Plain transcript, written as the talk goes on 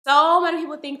many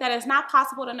people think that it's not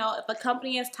possible to know if a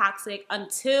company is toxic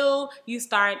until you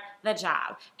start the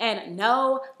job. And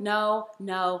no, no,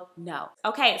 no, no.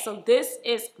 Okay, so this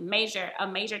is a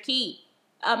major key.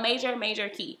 A major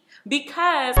key.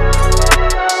 Because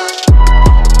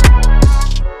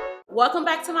welcome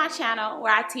back to my channel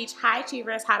where I teach high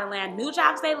achievers how to land new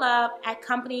jobs they love at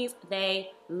companies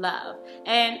they love.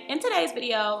 And in today's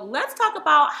video, let's talk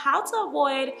about how to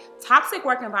avoid toxic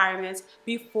work environments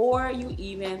before you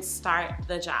even start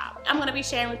the job. I'm gonna be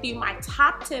sharing with you my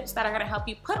top tips that are gonna help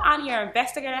you put on your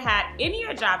investigator hat in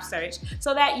your job search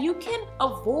so that you can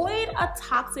avoid a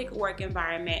toxic work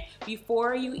environment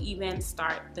before you even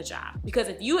start the job. Because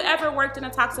if you ever worked in a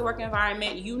toxic work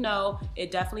environment, you know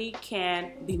it definitely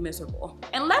can be miserable.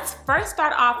 And let's first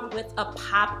start off with a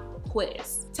pop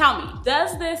quiz. Tell me,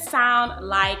 does this sound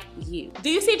like you? Do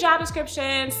you see job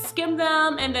descriptions, skim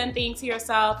them, and then think to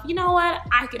yourself, you know what,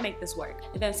 I can make this work?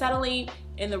 And then suddenly,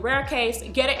 in the rare case,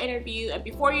 get an interview, and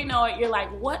before you know it, you're like,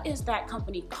 what is that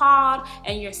company called?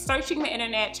 And you're searching the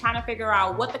internet, trying to figure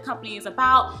out what the company is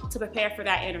about to prepare for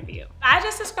that interview. If I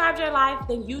just described your life,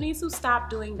 then you need to stop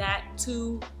doing that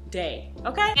today,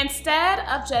 okay? Instead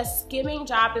of just skimming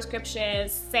job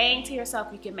descriptions, saying to yourself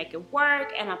you can make it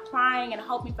work and applying and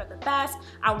hoping for the best,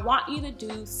 I want you to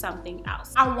do something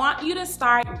else. I want you to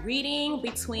start reading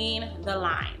between the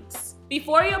lines.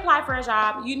 Before you apply for a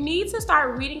job, you need to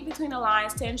start reading between the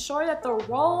lines to ensure that the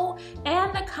role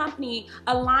and the company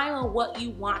align with what you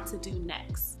want to do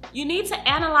next. You need to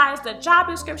analyze the job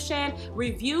description,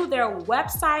 review their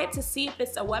website to see if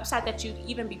it's a website that you'd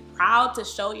even be proud to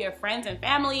show your friends and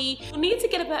family. You need to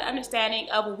get a good understanding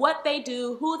of what they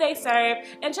do, who they serve,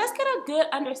 and just get a good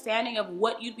understanding of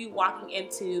what you'd be walking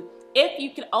into if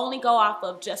you can only go off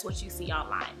of just what you see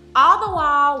online. All the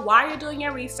while you're doing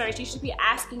your research, you should be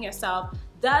asking yourself,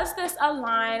 does this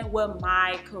align with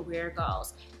my career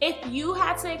goals? If you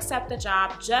had to accept the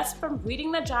job just from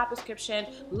reading the job description,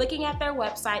 looking at their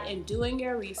website, and doing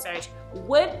your research,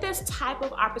 would this type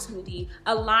of opportunity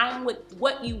align with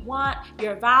what you want,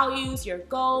 your values, your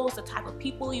goals, the type of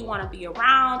people you want to be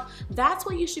around? That's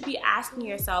what you should be asking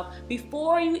yourself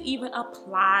before you even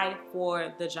apply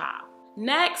for the job.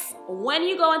 Next, when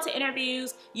you go into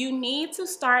interviews, you need to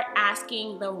start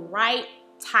asking the right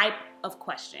type of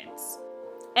questions.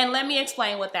 And let me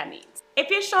explain what that means. If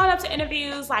you're showing up to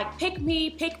interviews like pick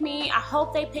me, I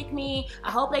hope they pick me,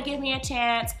 I hope they give me a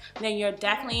chance, then you're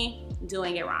definitely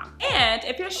doing it wrong. And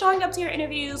if you're showing up to your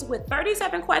interviews with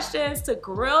 37 questions to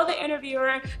grill the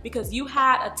interviewer because you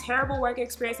had a terrible work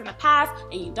experience in the past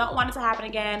and you don't want it to happen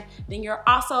again, then you're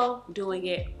also doing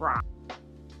it wrong.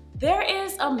 There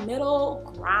is a middle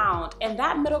ground, and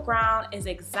that middle ground is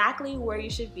exactly where you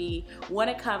should be when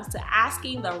it comes to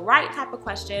asking the right type of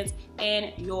questions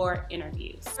in your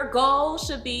interviews. Your goal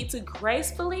should be to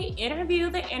gracefully interview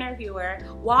the interviewer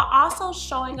while also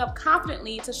showing up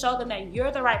confidently to show them that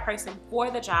you're the right person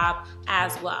for the job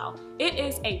as well. It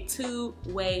is a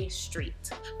two-way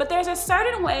street. But there's a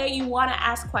certain way you want to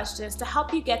ask questions to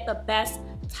help you get the best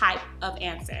type of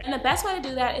answer. And the best way to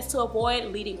do that is to avoid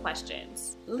leading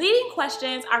questions. Leading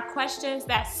questions are questions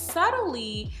that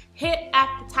subtly hit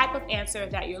at the type of answer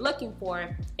that you're looking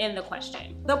for in the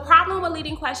question. The problem with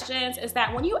leading questions is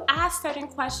that when you ask certain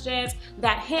questions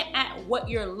that hint at what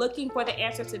you're looking for the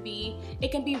answer to be, it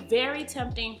can be very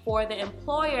tempting for the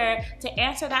employer to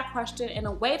answer that question in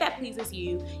a way that pleases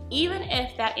you, even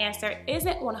if that answer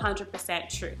isn't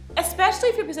 100% true. Especially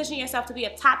if you're positioning yourself to be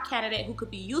a top candidate who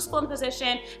could be useful in the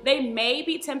position, they may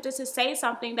be tempted to say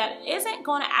something that isn't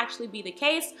going to actually be the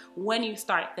case when you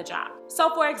start the job.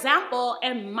 So for example,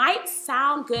 it might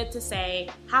sound good to say,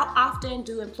 how often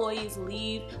do employees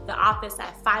leave the office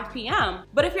at 5 p.m.?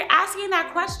 But if you're asking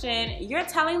that question, you're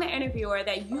telling the interviewer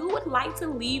that you would like to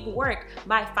leave work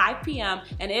by 5 p.m.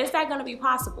 and is that going to be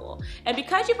possible? And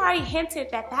because you've already hinted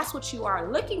that that's what you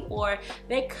are looking for,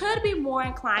 they could be more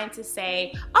inclined to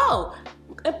say, oh,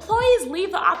 employees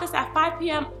leave the office at 5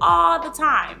 p.m. all the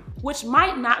time, which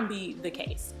might not be the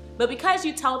case. But because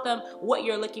you told them what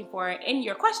you're looking for in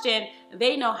your question,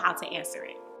 they know how to answer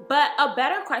it. But a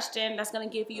better question that's going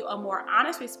to give you a more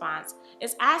honest response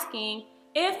is asking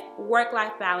if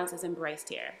work-life balance is embraced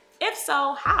here. If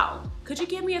so, how? Could you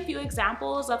give me a few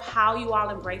examples of how you all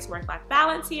embrace work-life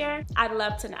balance here? I'd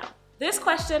love to know. This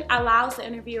question allows the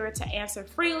interviewer to answer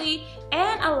freely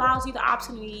and allows you the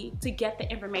opportunity to get the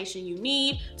information you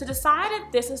need to decide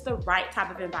if this is the right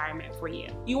type of environment for you.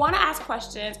 You want to ask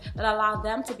questions that allow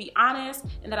them to be honest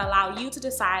and that allow you to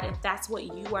decide if that's what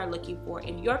you are looking for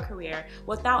in your career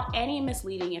without any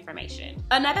misleading information.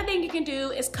 Another thing you can do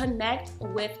is connect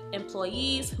with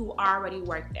employees who already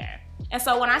work there. And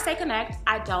so when I say connect,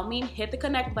 I don't mean hit the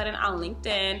connect button on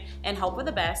LinkedIn and hope for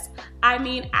the best. I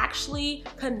mean actually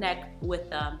connect with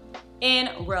them in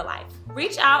real life.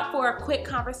 Reach out for a quick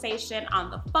conversation on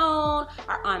the phone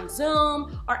or on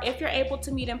Zoom, or if you're able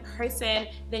to meet in person,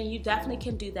 then you definitely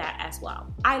can do that as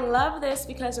well. I love this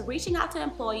because reaching out to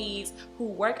employees who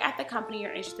work at the company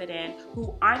you're interested in,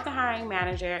 who aren't the hiring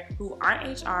manager, who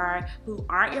aren't HR, who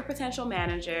aren't your potential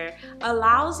manager,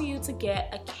 allows you to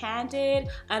get a candid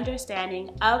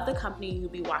understanding of the company you'll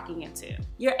be walking into.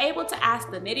 You're able to ask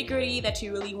the nitty-gritty that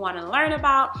you really want to learn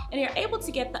about, and you're able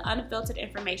to get the unfiltered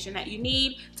information that you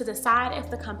need to decide if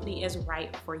the company is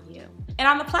right for you. And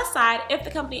on the plus side, if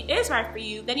the company is right for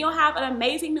you, then you'll have an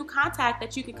amazing new contact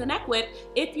that you can connect with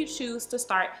if you choose to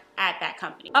start at that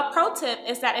company. A pro tip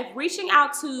is that if reaching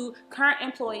out to current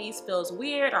employees feels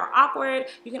weird or awkward,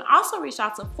 you can also reach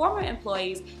out to former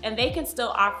employees and they can still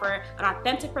offer an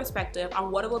authentic perspective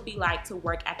on what it will be like to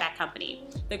work at that company.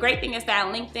 The great thing is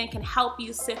that LinkedIn can help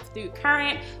you sift through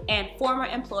current and former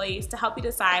employees to help you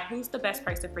decide who's the best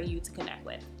person for you to connect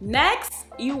with. Next,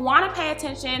 you want to pay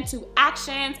attention to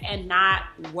actions and not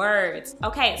words.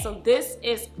 Okay, so this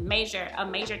is a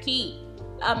major key.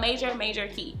 A major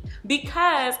key,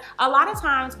 because a lot of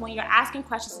times when you're asking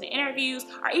questions in interviews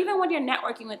or even when you're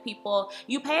networking with people,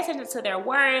 you pay attention to their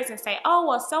words and say, oh,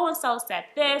 well, so-and-so said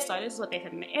this, or this is what they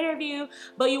said in the interview,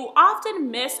 but you often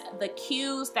miss the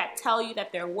cues that tell you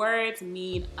that their words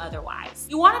mean otherwise.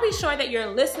 You want to be sure that you're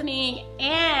listening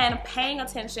and paying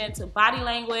attention to body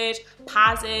language,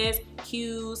 pauses,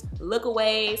 cues,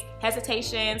 lookaways,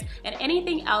 hesitations, and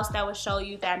anything else that would show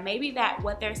you that maybe that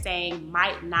what they're saying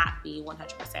might not be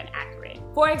 100% accurate.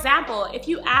 For example, if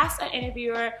you ask an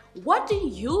interviewer, what do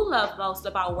you love most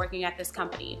about working at this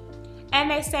company? And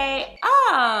they say,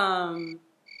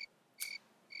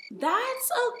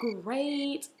 that's a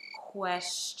great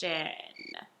question.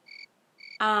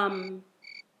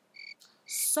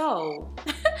 So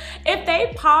if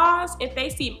they pause, if they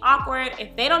seem awkward,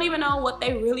 if they don't even know what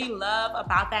they really love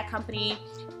about that company,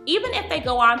 even if they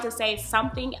go on to say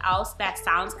something else that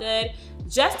sounds good,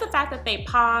 just the fact that they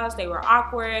paused, they were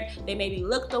awkward, they maybe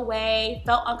looked away,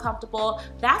 felt uncomfortable,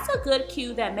 that's a good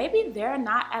cue that maybe they're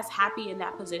not as happy in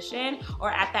that position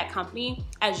or at that company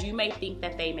as you may think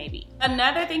that they may be.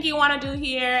 Another thing you want to do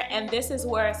here, and this is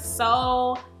where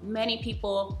so many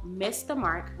people miss the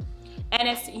mark, and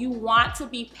it's you want to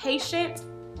be patient,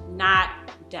 not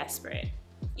desperate.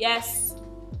 Yes,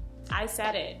 I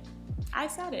said it.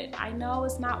 I know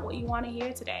it's not what you want to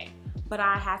hear today, but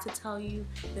I had to tell you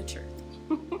the truth.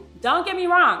 Don't get me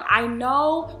wrong, I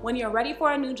know when you're ready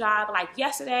for a new job like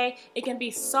yesterday, it can be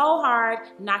so hard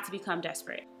not to become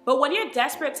desperate. But when you're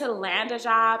desperate to land a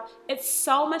job, it's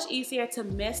so much easier to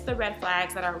miss the red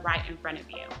flags that are right in front of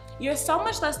you. You're so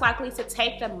much less likely to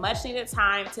take the much needed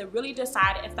time to really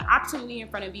decide if the opportunity in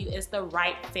front of you is the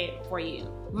right fit for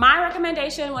you. My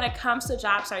recommendation when it comes to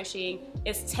job searching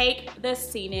is take the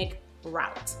scenic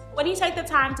route. When you take the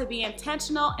time to be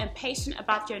intentional and patient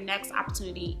about your next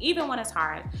opportunity, even when it's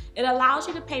hard, it allows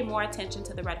you to pay more attention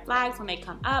to the red flags when they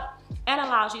come up and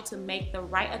allows you to make the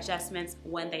right adjustments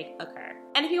when they occur.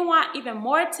 And if you want even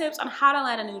more tips on how to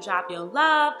land a new job you'll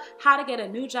love, how to get a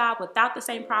new job without the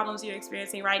same problems you're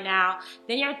experiencing right now,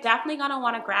 then you're definitely gonna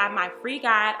wanna grab my free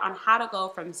guide on how to go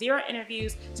from 0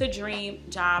 interviews to dream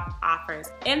job offers.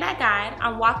 In that guide,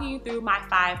 I'm walking you through my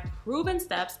 5 proven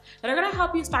steps that are gonna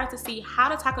help you start to see how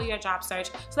to tackle your job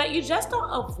search so that you just don't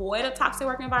avoid a toxic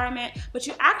work environment, but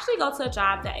you actually go to a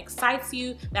job that excites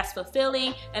you, that's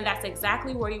fulfilling, and that's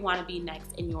exactly where you wanna be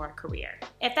next in your career.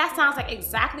 If that sounds like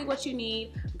exactly what you need,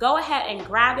 go ahead and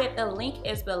grab it. The link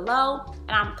is below,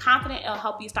 and I'm confident it'll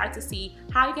help you start to see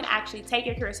how you can actually take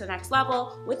your career to the next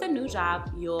level with a new job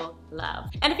you'll love.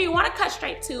 And if you want to cut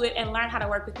straight to it and learn how to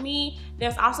work with me,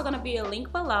 there's also going to be a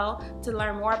link below to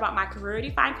learn more about my Career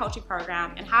Defined coaching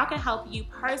program and how it can help you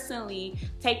personally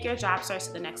take your job search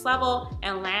to the next level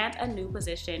and land a new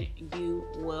position you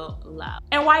will love.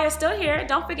 And while you're still here,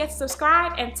 don't forget to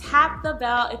subscribe and tap the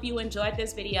bell if you enjoyed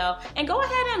this video, and go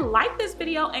ahead and like this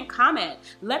video and comment.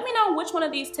 Let me know which one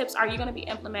of these tips are you going to be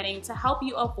implementing to help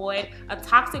you avoid a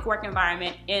toxic work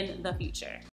environment in the future.